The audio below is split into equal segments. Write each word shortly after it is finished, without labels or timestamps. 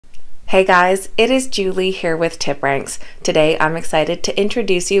Hey guys, it is Julie here with TipRanks. Today I'm excited to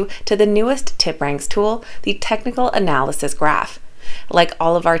introduce you to the newest TipRanks tool, the Technical Analysis Graph. Like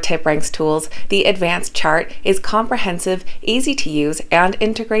all of our TipRanks tools, the advanced chart is comprehensive, easy to use, and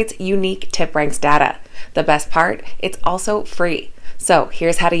integrates unique TipRanks data. The best part, it's also free. So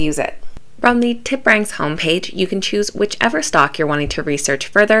here's how to use it. From the TipRanks homepage, you can choose whichever stock you're wanting to research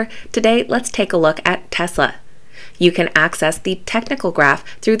further. Today, let's take a look at Tesla. You can access the technical graph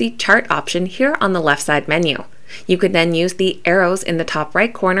through the chart option here on the left side menu. You could then use the arrows in the top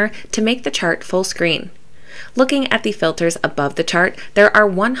right corner to make the chart full screen. Looking at the filters above the chart, there are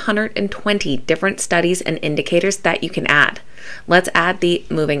 120 different studies and indicators that you can add. Let's add the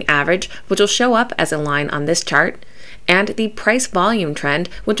moving average, which will show up as a line on this chart, and the price volume trend,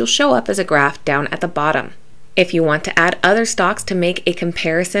 which will show up as a graph down at the bottom. If you want to add other stocks to make a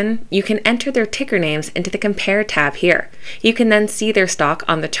comparison, you can enter their ticker names into the Compare tab here. You can then see their stock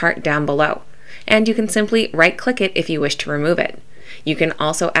on the chart down below, and you can simply right-click it if you wish to remove it. You can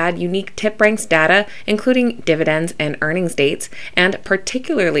also add unique TipRanks data, including dividends and earnings dates, and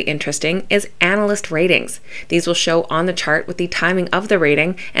particularly interesting is analyst ratings. These will show on the chart with the timing of the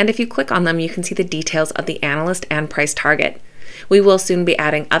rating, and if you click on them, you can see the details of the analyst and price target. We will soon be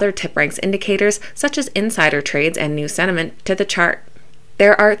adding other TipRanks indicators, such as insider trades and new sentiment, to the chart.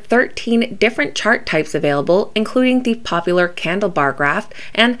 There are 13 different chart types available, including the popular candle bar graph,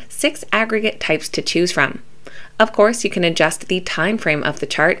 and 6 aggregate types to choose from. Of course, you can adjust the time frame of the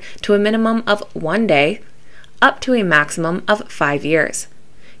chart to a minimum of 1 day, up to a maximum of 5 years.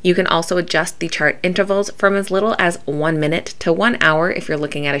 You can also adjust the chart intervals from as little as 1 minute to 1 hour if you're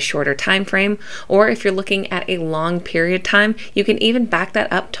looking at a shorter time frame, or if you're looking at a long period time, you can even back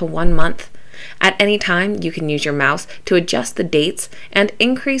that up to 1 month. At any time, you can use your mouse to adjust the dates and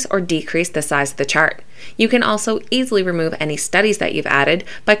increase or decrease the size of the chart. You can also easily remove any studies that you've added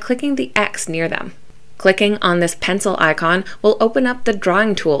by clicking the X near them. Clicking on this pencil icon will open up the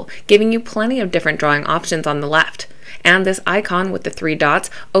drawing tool, giving you plenty of different drawing options on the left. And this icon with the 3 dots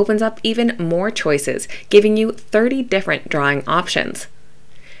opens up even more choices, giving you 30 different drawing options.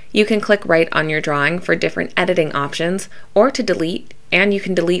 You can click right on your drawing for different editing options, or to delete, and you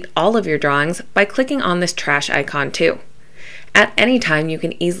can delete all of your drawings by clicking on this trash icon too. At any time, you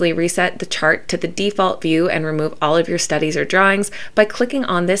can easily reset the chart to the default view and remove all of your studies or drawings by clicking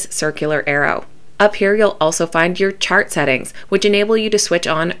on this circular arrow. Up here, you'll also find your chart settings, which enable you to switch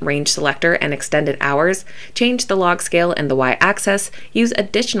on range selector and extended hours, change the log scale and the y-axis, use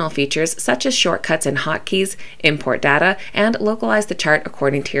additional features such as shortcuts and hotkeys, import data, and localize the chart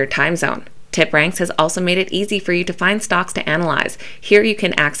according to your time zone. TipRanks has also made it easy for you to find stocks to analyze. Here you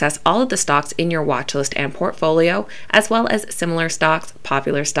can access all of the stocks in your watch list and portfolio, as well as similar stocks,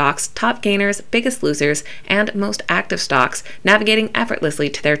 popular stocks, top gainers, biggest losers, and most active stocks, navigating effortlessly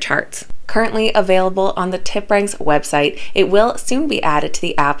to their charts. Currently available on the TipRanks website, it will soon be added to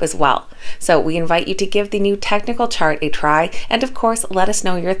the app as well. So we invite you to give the new technical chart a try, and of course, let us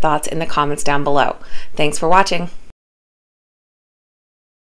know your thoughts in the comments down below. Thanks for watching.